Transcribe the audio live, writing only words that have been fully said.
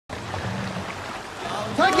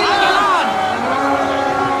Take it on!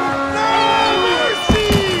 No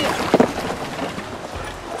mercy!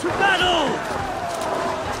 To battle!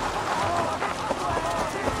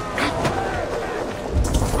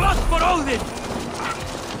 Blood for Odin!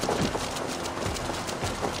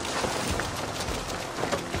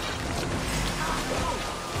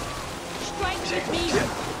 Strike with me!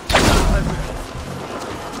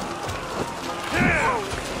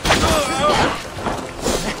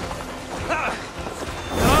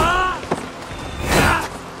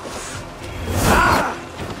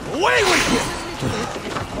 Away with you!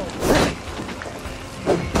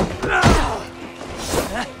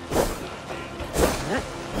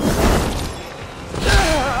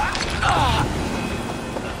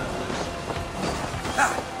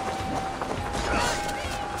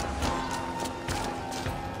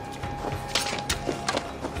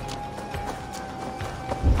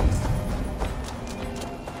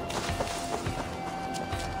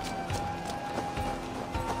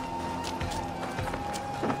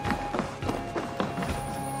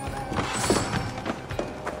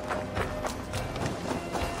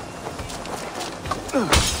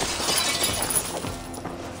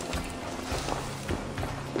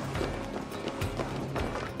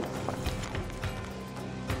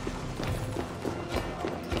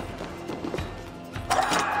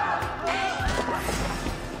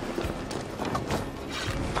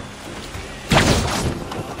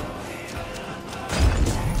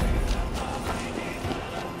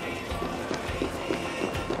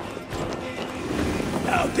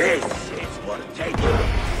 Now this is worth taking.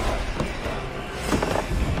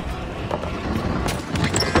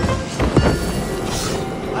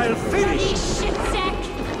 I'll finish! Bloody shit sack!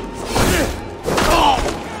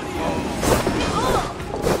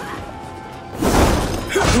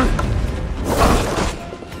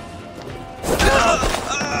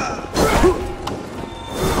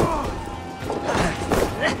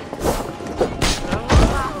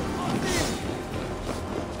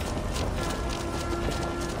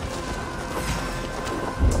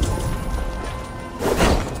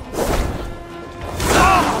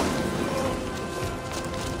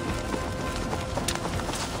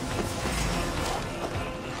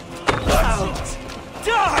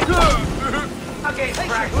 Okay,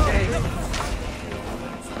 practice!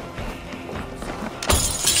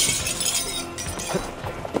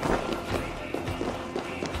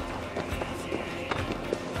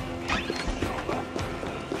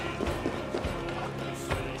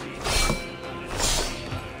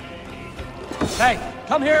 Hey,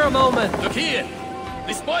 come here a moment. Look here!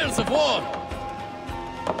 The spoils of war!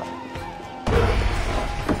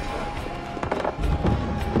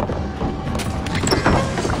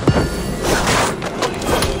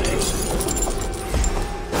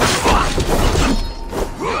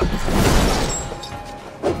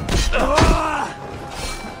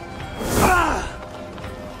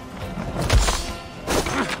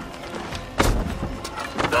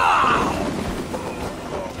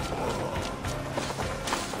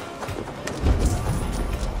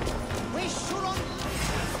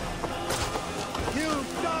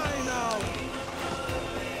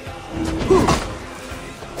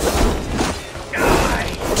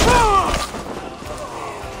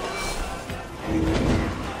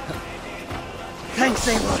 Thanks,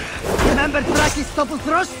 Eivor. Remember Braki's double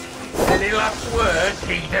thrust? Any last words,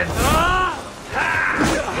 heathen?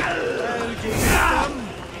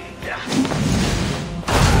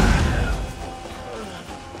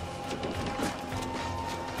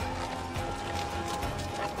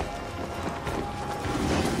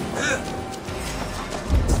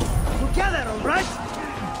 Together, all right?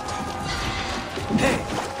 Hey!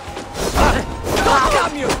 God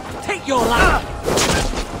damn you! Take your life!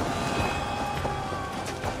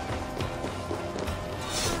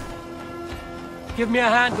 Give me a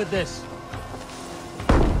hand with this.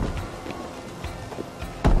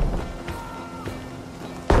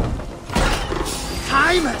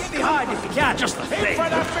 Time it! Get behind if you can, just the thing! For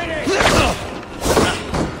the finish!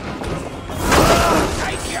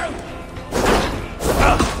 Take you!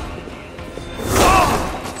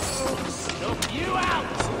 Snuff you out!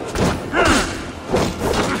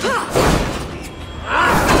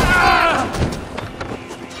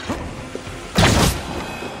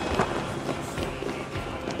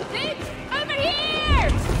 Over here!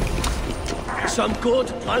 Some good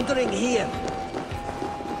plundering here.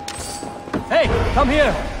 Hey, come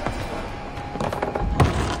here.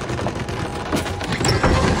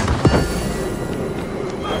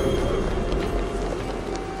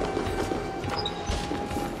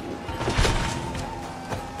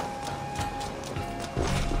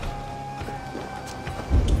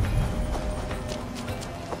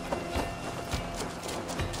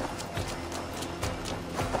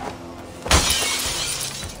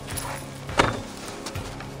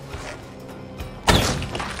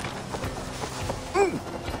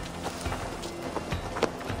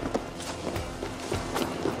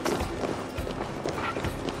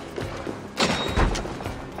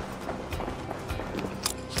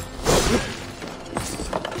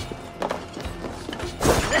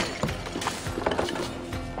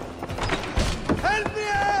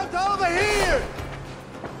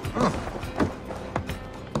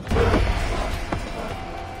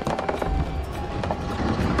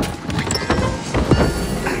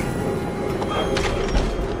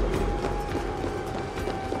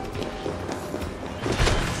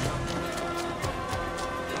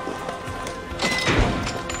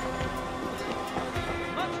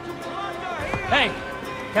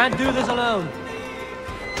 Can't do this alone.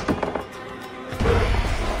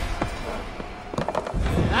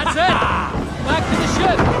 That's it! Back to the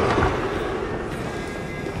ship!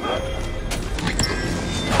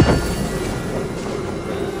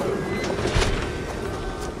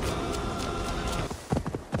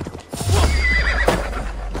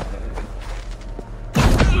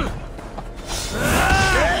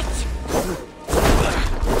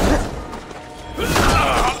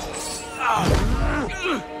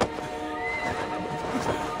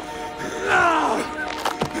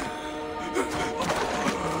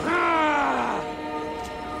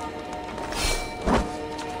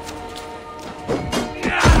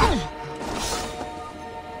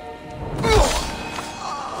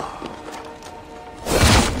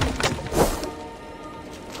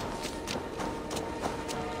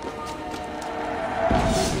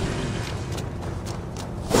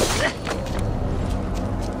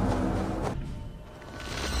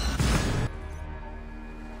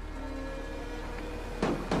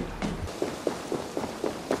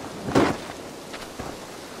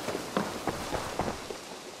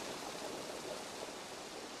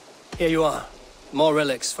 Here you are. More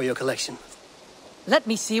relics for your collection. Let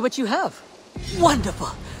me see what you have. Wonderful!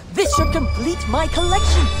 This should complete my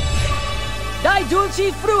collection! Dai dulci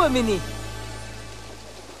fruamini!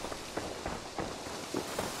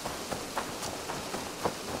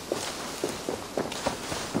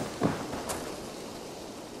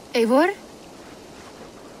 Eivor?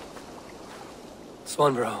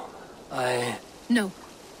 Swanborough, No.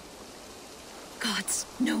 Gods,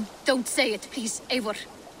 no. Don't say it, please, Eivor.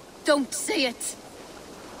 Don't say it.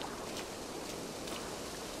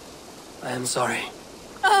 I am sorry.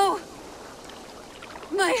 Oh!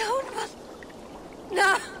 My own one.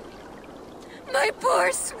 No! My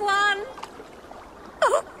poor swan!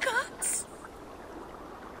 Oh, gods!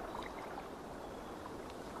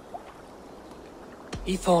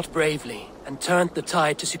 He fought bravely and turned the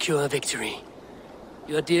tide to secure victory.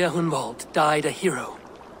 Your dear Hunwald died a hero,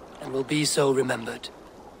 and will be so remembered.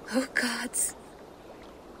 Oh, gods.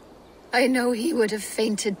 I know he would have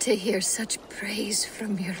fainted to hear such praise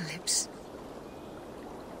from your lips.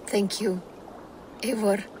 Thank you,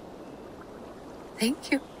 Eivor.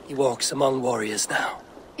 Thank you. He walks among warriors now.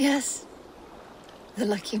 Yes. The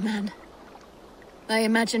lucky man. I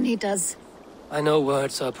imagine he does. I know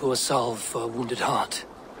words are poor salve for a wounded heart.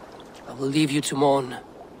 I will leave you to mourn,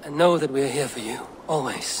 and know that we are here for you,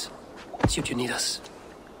 always, should you need us.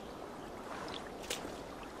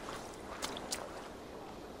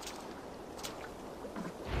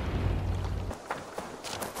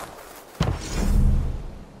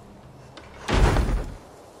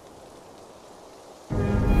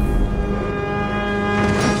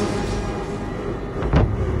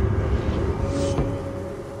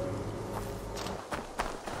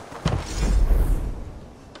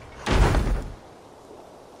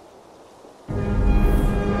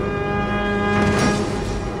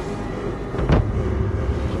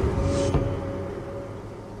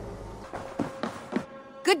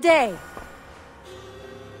 Good day!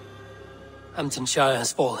 Hamptonshire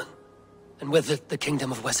has fallen, and with it the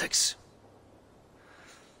Kingdom of Wessex.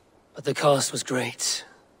 But the cost was great.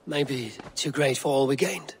 Maybe too great for all we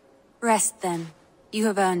gained. Rest then. You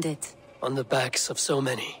have earned it. On the backs of so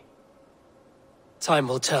many. Time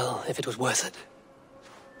will tell if it was worth it.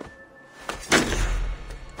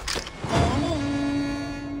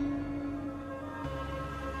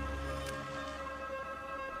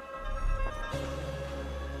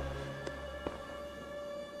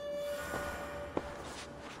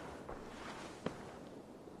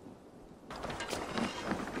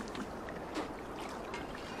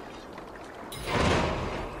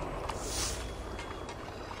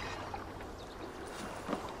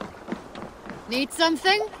 Need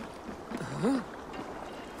something?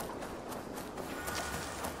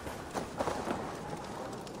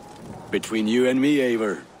 Between you and me,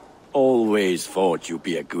 Eivor, always thought you'd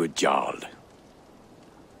be a good Jarl.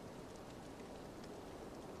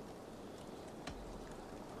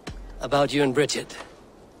 About you and Bridget.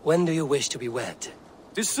 When do you wish to be wed?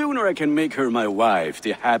 The sooner I can make her my wife,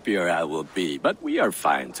 the happier I will be, but we are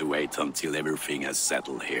fine to wait until everything has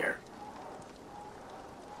settled here.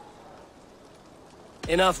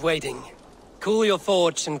 Enough waiting. Cool your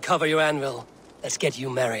forge and cover your anvil. Let's get you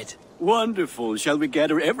married. Wonderful. Shall we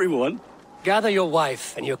gather everyone? Gather your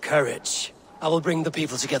wife and your courage. I will bring the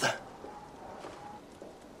people together.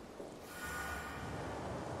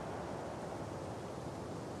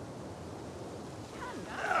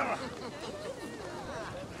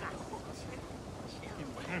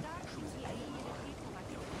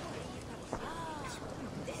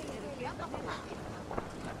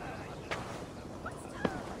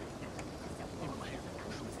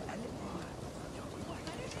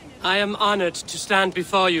 I am honored to stand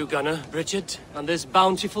before you, Gunnar, Bridget, on this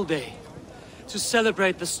bountiful day. To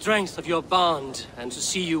celebrate the strength of your bond and to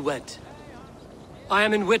see you wed. I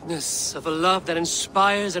am in witness of a love that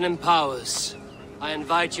inspires and empowers. I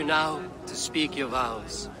invite you now to speak your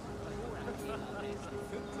vows.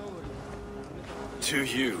 To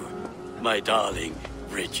you, my darling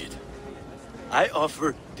Bridget, I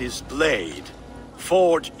offer this blade,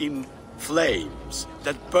 forged in flames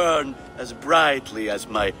that burn as brightly as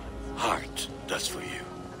my heart does for you.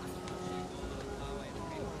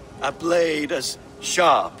 A blade as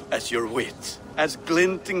sharp as your wit, as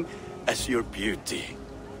glinting as your beauty.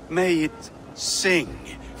 May it sing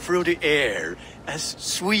through the air as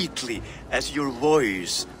sweetly as your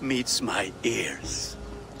voice meets my ears.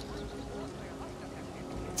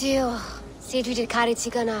 Dio, syd fi 'di caru ti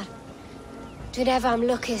gynnar. Dwi'n efo am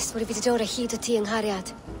lwcus bod fi 'di dod o hyd o ti yng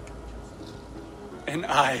nghariad. And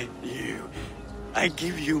I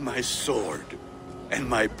give you my sword and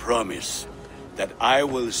my promise that I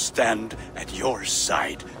will stand at your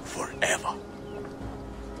side forever.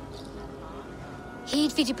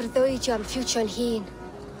 Hyd fi 'di breuddwydio am ffiwtio'n hun,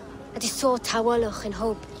 a di sôn tawolwch yn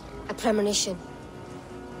hope a premonition.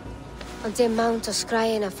 Ond dim mount o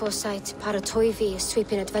sgraen a foresight paratoi fi a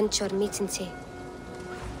sweeping adventure meeting ti.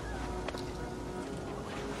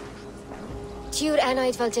 Tiw'r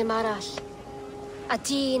enaid fel dim arall, a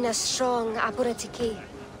dyn as strong a bwyd ti ci,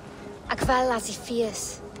 ac fel as I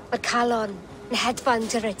ffies, mae'r calon yn hedfan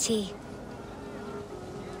dyr y ti.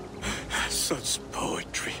 Such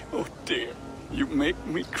poetry, oh dear. You make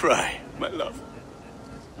me cry, my love.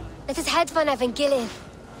 Let us hedfan efo'n gilydd,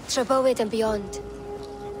 tra bywyd and beyond.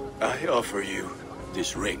 I offer you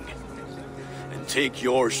this ring, and take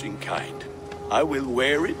yours in kind. I will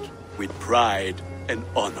wear it with pride and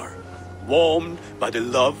honor, warmed by the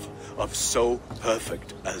love of so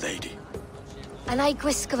perfect a lady. And I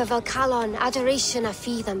gwisgo fe fel calon, adoration a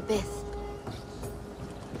ffydd am byth.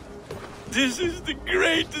 This is the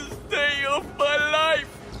greatest day of my life.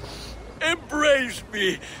 Embrace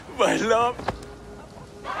me, my love.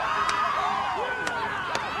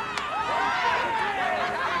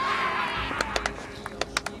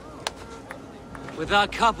 With our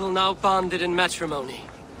couple now bonded in matrimony,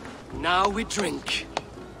 now we drink.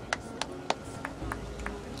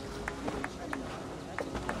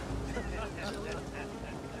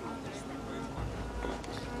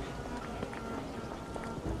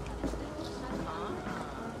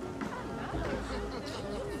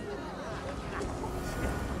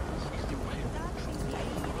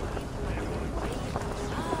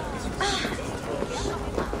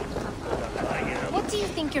 What do you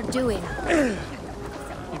think you're doing?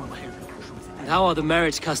 And how are the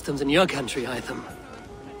marriage customs in your country, Hytham?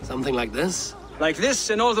 Something like this? Like this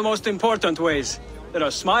in all the most important ways. There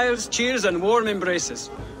are smiles, cheers, and warm embraces.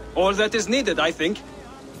 All that is needed, I think.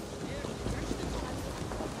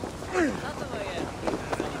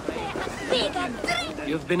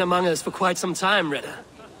 You've been among us for quite some time, Retta.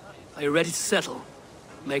 Are you ready to settle?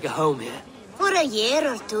 Make a home here? For a year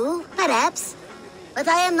or two, perhaps. But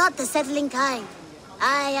I am not the settling kind.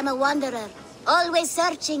 I am a wanderer, always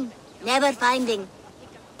searching, never finding.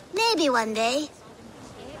 Maybe one day.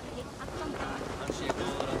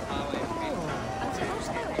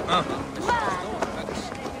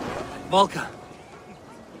 Volker,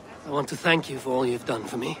 I want to thank you for all you've done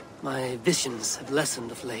for me. My visions have lessened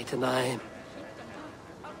of late, and I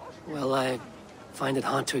find it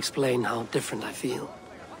hard to explain how different I feel.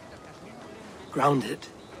 Grounded,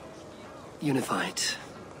 unified,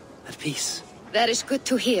 at peace. That is good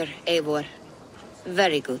to hear, Eivor.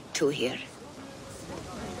 Very good to hear.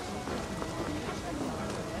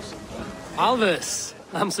 Alvis,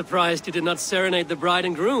 I'm surprised you did not serenade the bride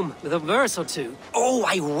and groom with a verse or two. Oh,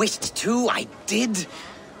 I wished to, I did.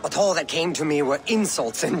 But all that came to me were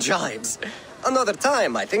insults and jibes. Another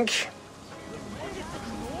time, I think.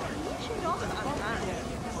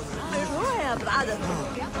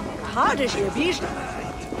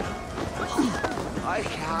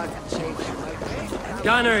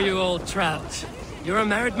 Gunnar, you old trout. You're a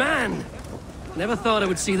married man. Never thought I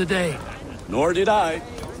would see the day. Nor did I.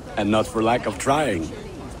 And not for lack of trying.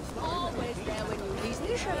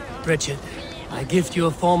 Bridget, I gift you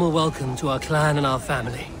a formal welcome to our clan and our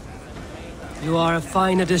family. You are a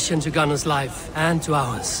fine addition to Gunnar's life and to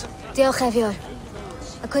ours. Diolch, Eivor.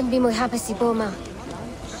 I couldn't be more happy to bo ma.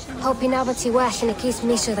 Hope you nabod ti well in a case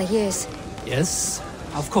misher the years. Yes,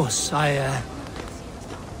 of course.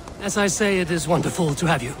 As I say, it is wonderful to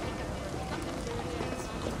have you.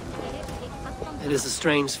 It is a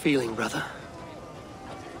strange feeling, brother.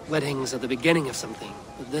 Weddings are the beginning of something,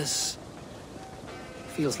 but this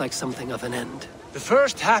feels like something of an end. The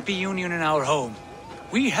first happy union in our home.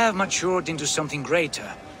 We have matured into something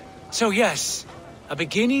greater. So yes, a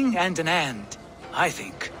beginning and an end, I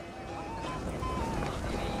think.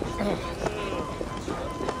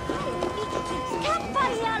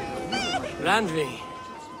 Randvi,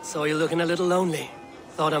 saw you looking a little lonely.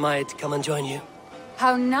 Thought I might come and join you.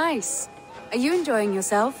 How nice. Are you enjoying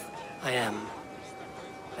yourself? I am.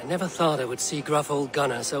 I never thought I would see gruff old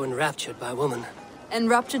Gunnar so enraptured by a woman.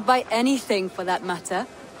 Enraptured by anything, for that matter.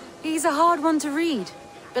 He's a hard one to read,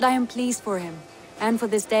 but I am pleased for him, and for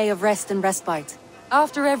this day of rest and respite.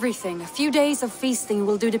 After everything, a few days of feasting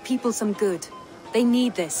will do the people some good. They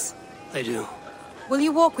need this. They do. Will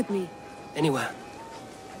you walk with me? Anywhere.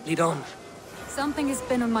 Lead on. Something has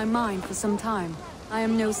been on my mind for some time. I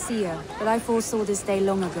am no seer, but I foresaw this day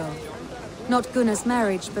long ago. Not Gunnar's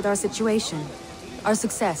marriage, but our situation. Our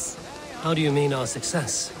success. How do you mean our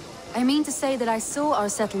success? I mean to say that I saw our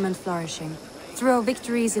settlement flourishing, through our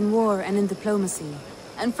victories in war and in diplomacy.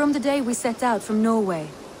 And from the day we set out from Norway,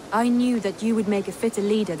 I knew that you would make a fitter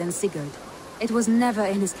leader than Sigurd. It was never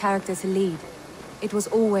in his character to lead. It was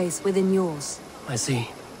always within yours. I see.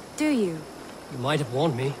 Do you? You might have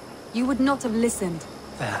warned me. You would not have listened.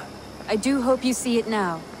 Fair. I do hope you see it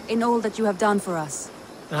now, in all that you have done for us.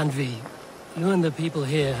 Randvi, you and the people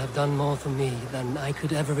here have done more for me than I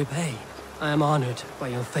could ever repay. I am honored by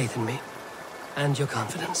your faith in me, and your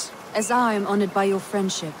confidence. As I am honored by your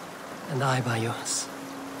friendship. And I by yours.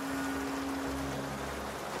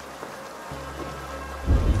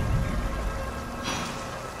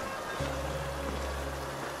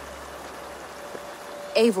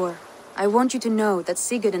 Eivor, I want you to know that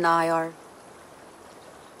Sigurd and I are...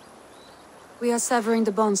 We are severing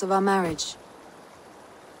the bonds of our marriage.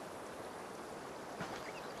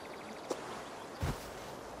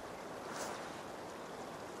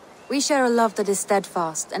 We share a love that is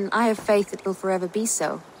steadfast, and I have faith it will forever be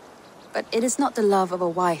so. But it is not the love of a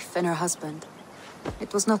wife and her husband.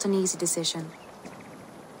 It was not an easy decision.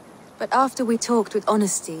 But after we talked with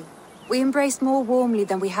honesty, we embraced more warmly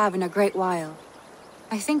than we have in a great while.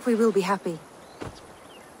 I think we will be happy.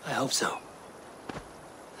 I hope so.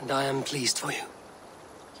 And I am pleased for you.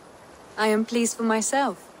 I am pleased for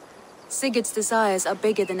myself. Sigurd's desires are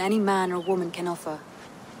bigger than any man or woman can offer.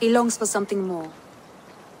 He longs for something more.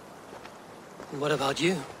 And what about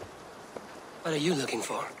you? What are you looking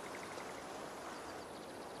for?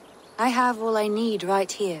 I have all I need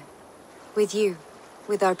right here. With you.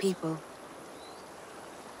 With our people.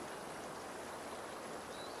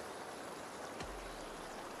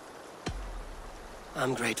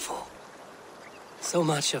 I'm grateful. So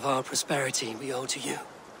much of our prosperity we owe to you.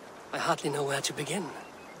 I hardly know where to begin.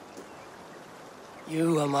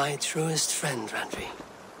 You are my truest friend, Randvi.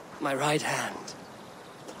 My right hand.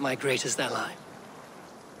 My greatest ally.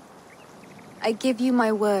 I give you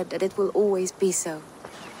my word that it will always be so.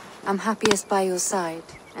 I'm happiest by your side,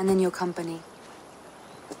 and in your company.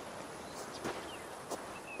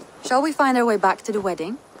 Shall we find our way back to the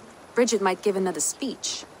wedding? Bridget might give another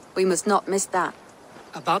speech. We must not miss that.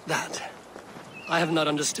 About that, I have not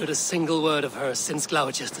understood a single word of hers since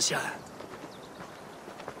Gloucestershire.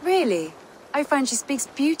 Really? I find she speaks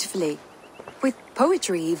beautifully. With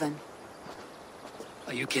poetry, even.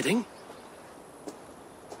 Are you kidding?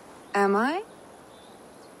 Am I?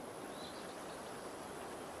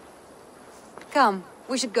 Come,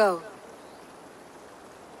 we should go.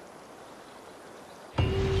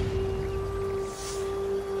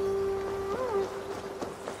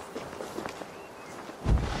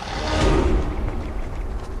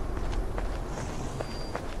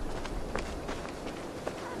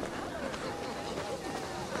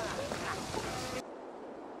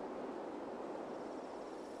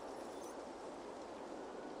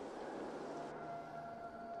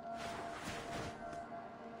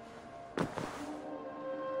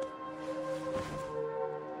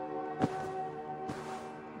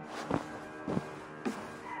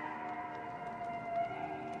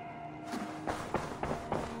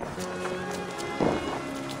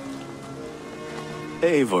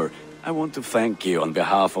 Eivor, I want to thank you on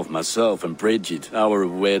behalf of myself and Bridget. Our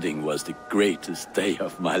wedding was the greatest day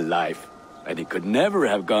of my life, and it could never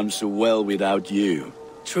have gone so well without you.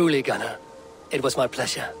 Truly, Gunnar. It was my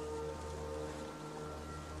pleasure.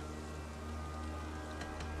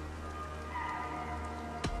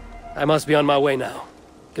 I must be on my way now.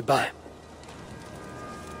 Goodbye.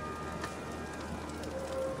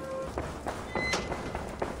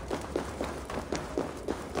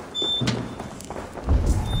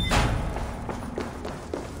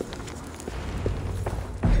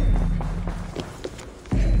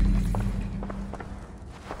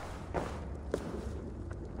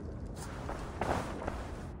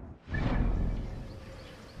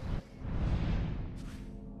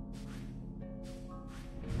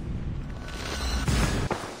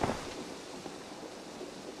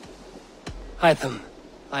 Hytham,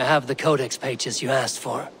 I have the codex pages you asked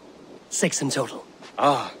for. 6 in total.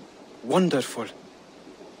 Ah, wonderful.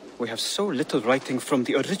 We have so little writing from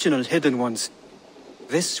the original Hidden Ones.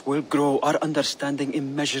 This will grow our understanding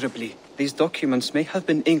immeasurably. These documents may have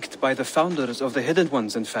been inked by the founders of the Hidden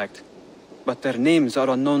Ones, in fact. But their names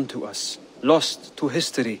are unknown to us. Lost to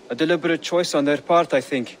history. A deliberate choice on their part, I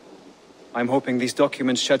think. I'm hoping these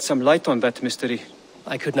documents shed some light on that mystery.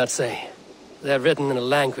 I could not say. They're written in a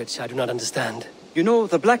language I do not understand. You know,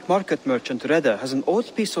 the black market merchant Reda has an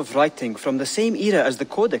old piece of writing from the same era as the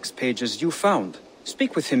codex pages you found.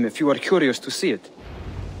 Speak with him if you are curious to see it.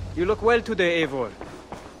 You look well today, Eivor.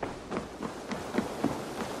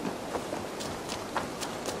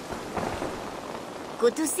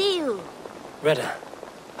 Good to see you. Reda,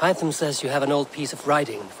 Hytham says you have an old piece of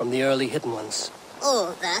writing from the early Hidden Ones.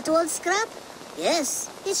 Oh, that old scrap? Yes,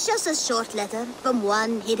 it's just a short letter from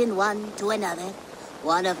one Hidden One to another.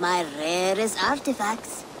 One of my rarest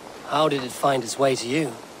artifacts. How did it find its way to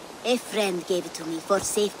you? A friend gave it to me for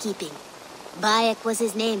safekeeping. Bayek was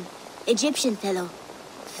his name. Egyptian fellow.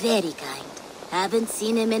 Very kind. Haven't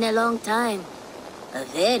seen him in a long time. A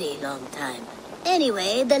very long time.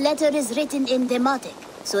 Anyway, the letter is written in Demotic,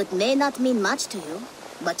 so it may not mean much to you,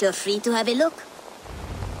 but you're free to have a look.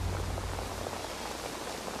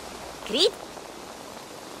 Creed?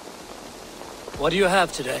 What do you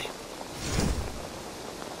have today?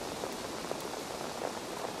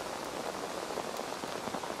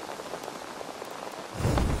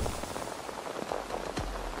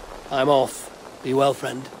 I'm off. Be well,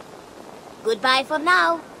 friend. Goodbye for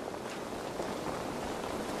now.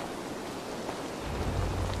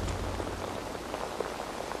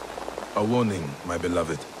 A warning, my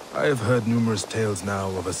beloved. I have heard numerous tales now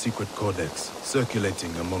of a secret codex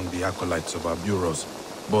circulating among the acolytes of our bureaus,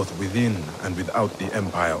 both within and without the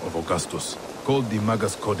Empire of Augustus, called the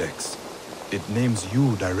Magus Codex. It names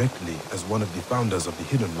you directly as one of the founders of the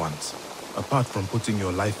Hidden Ones, apart from putting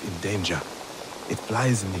your life in danger. It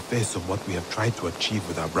flies in the face of what we have tried to achieve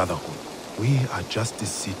with our brotherhood. We are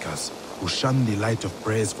justice seekers who shun the light of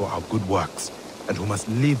praise for our good works, and who must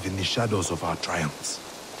live in the shadows of our triumphs.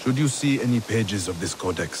 Should you see any pages of this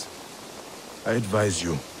codex, I advise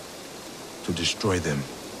you to destroy them.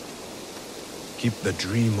 Keep the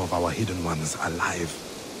dream of our Hidden Ones alive.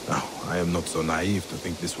 Now, I am not so naive to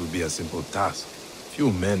think this will be a simple task.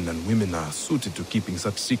 Few men and women are suited to keeping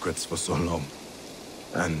such secrets for so long.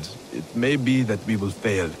 And it may be that we will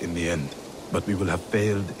fail in the end, but we will have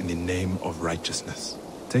failed in the name of righteousness.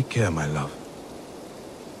 Take care, my love.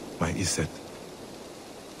 My Iset.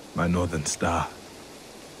 My Northern Star.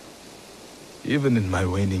 Even in my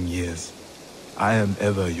waning years, I am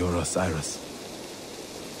ever your Osiris.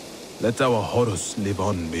 Let our Horus live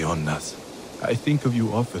on beyond us. I think of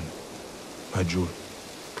you often, my jewel.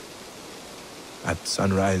 At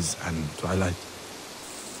sunrise and twilight.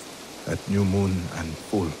 At new moon and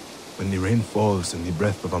full, when the rain falls and the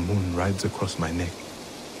breath of a moon rides across my neck.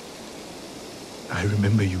 I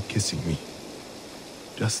remember you kissing me.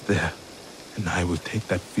 Just there, and I will take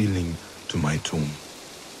that feeling to my tomb.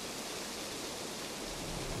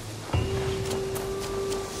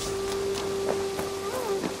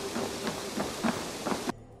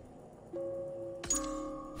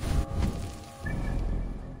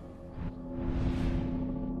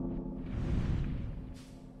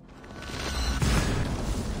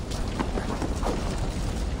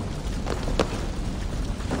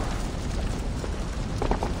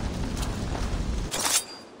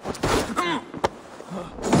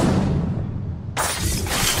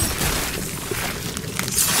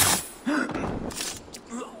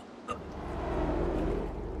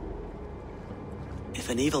 If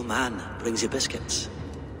an evil man brings you biscuits,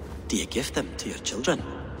 do you give them to your children?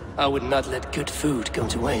 I would not let good food go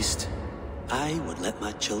to waste. I would let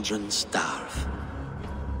my children starve.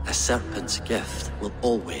 A serpent's gift will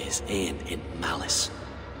always end in malice.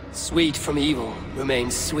 Sweet from evil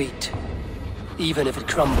remains sweet, even if it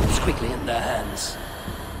crumbles quickly in their hands.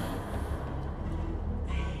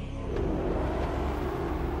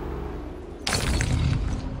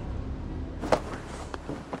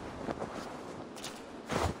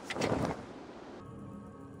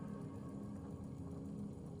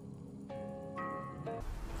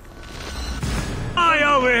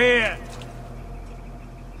 Over here!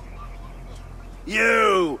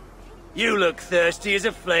 You look thirsty as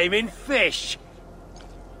a flaming fish.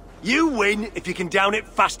 You win if you can down it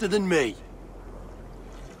faster than me.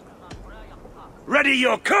 Ready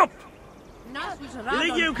your cup! You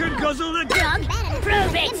think you can guzzle the...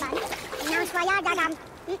 Prove it!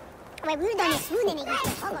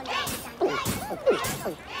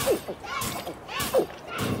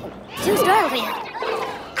 Too strong for you.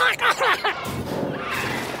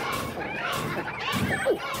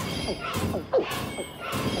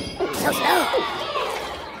 So slow.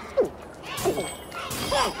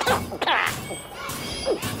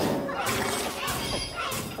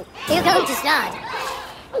 You're going to start.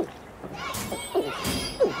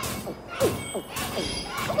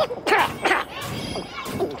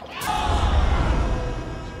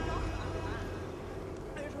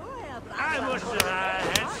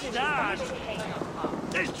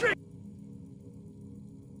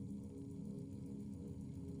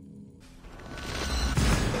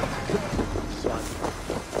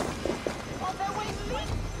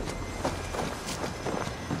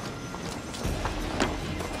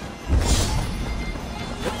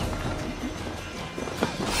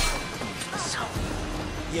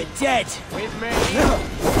 You're dead. With me.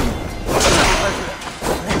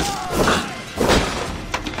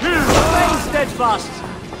 Remain steadfast.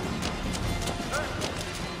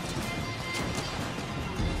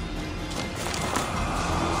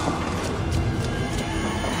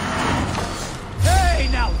 Hey,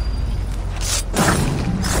 now!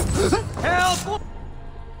 Help!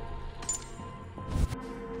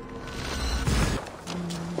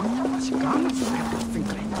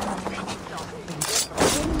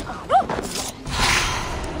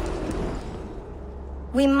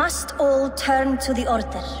 We must all turn to the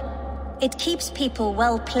Order. It keeps people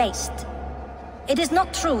well placed. It is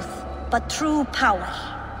not truth, but true power.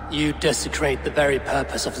 You desecrate the very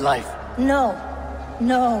purpose of life. No,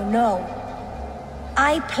 no, no.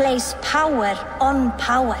 I place power on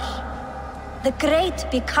power. The great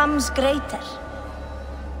becomes greater.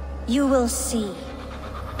 You will see.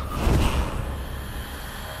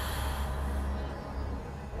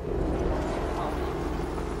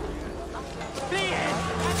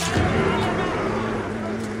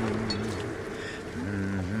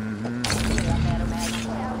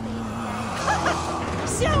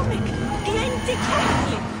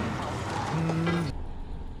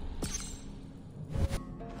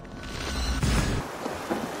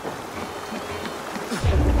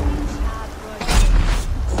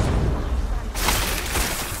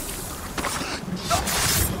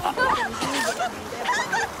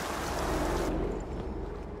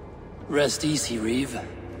 Rest easy, Reeve.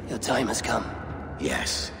 Your time has come.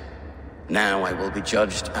 Yes. Now I will be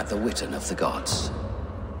judged at the Witten of the gods.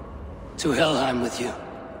 To Helheim with you.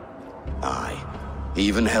 Aye.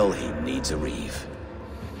 Even Helheim needs a Reeve.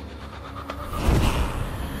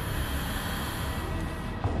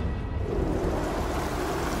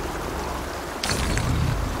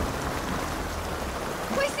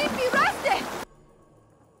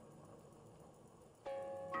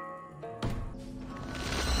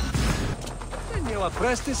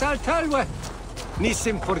 Prestis altalwe.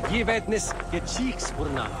 Nissim forgivednis je cheeks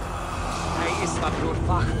burna. Hij is wat broer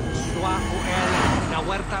fach, swa o el, na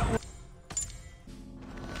huerta u.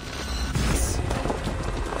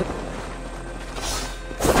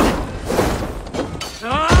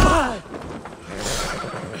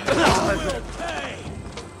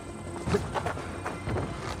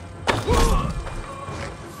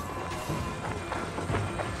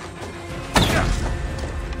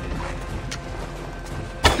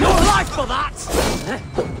 For that!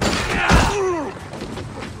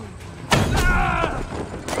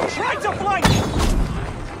 Try to flank!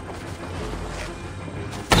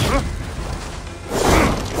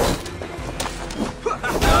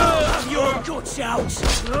 Have your guts out!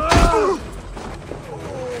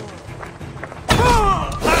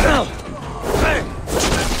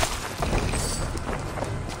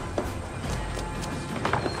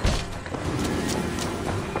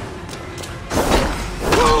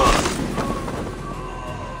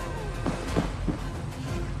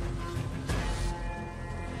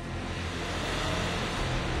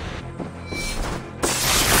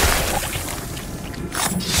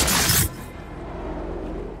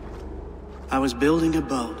 I was building a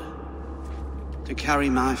boat to carry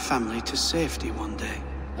my family to safety one day.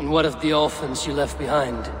 And what of the orphans you left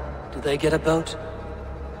behind? Do they get a boat?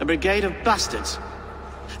 A brigade of bastards.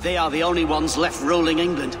 They are the only ones left ruling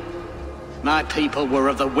England. My people were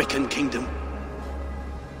of the Wiccan kingdom.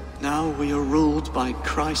 Now we are ruled by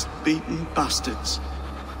Christ-beaten bastards.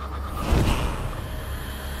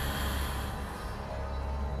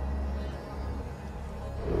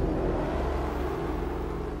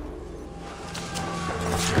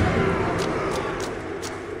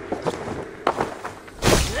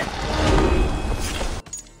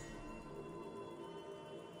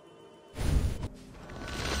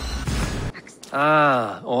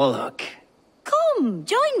 Ah, Orlok. Come,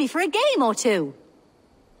 join me for a game or two.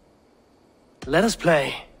 Let us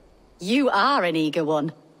play. You are an eager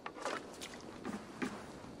one.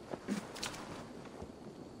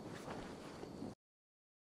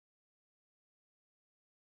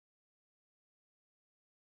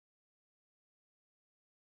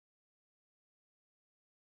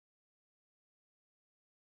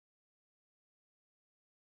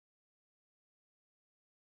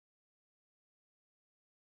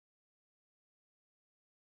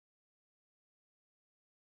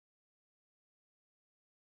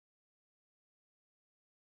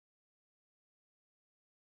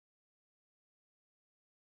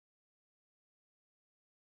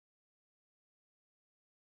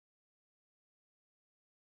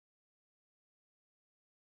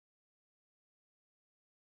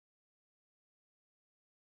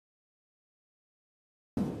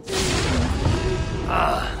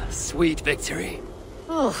 Ah, sweet victory.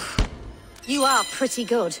 Oh, you are pretty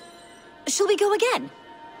good. Shall we go again?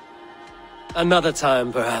 Another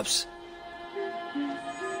time, perhaps.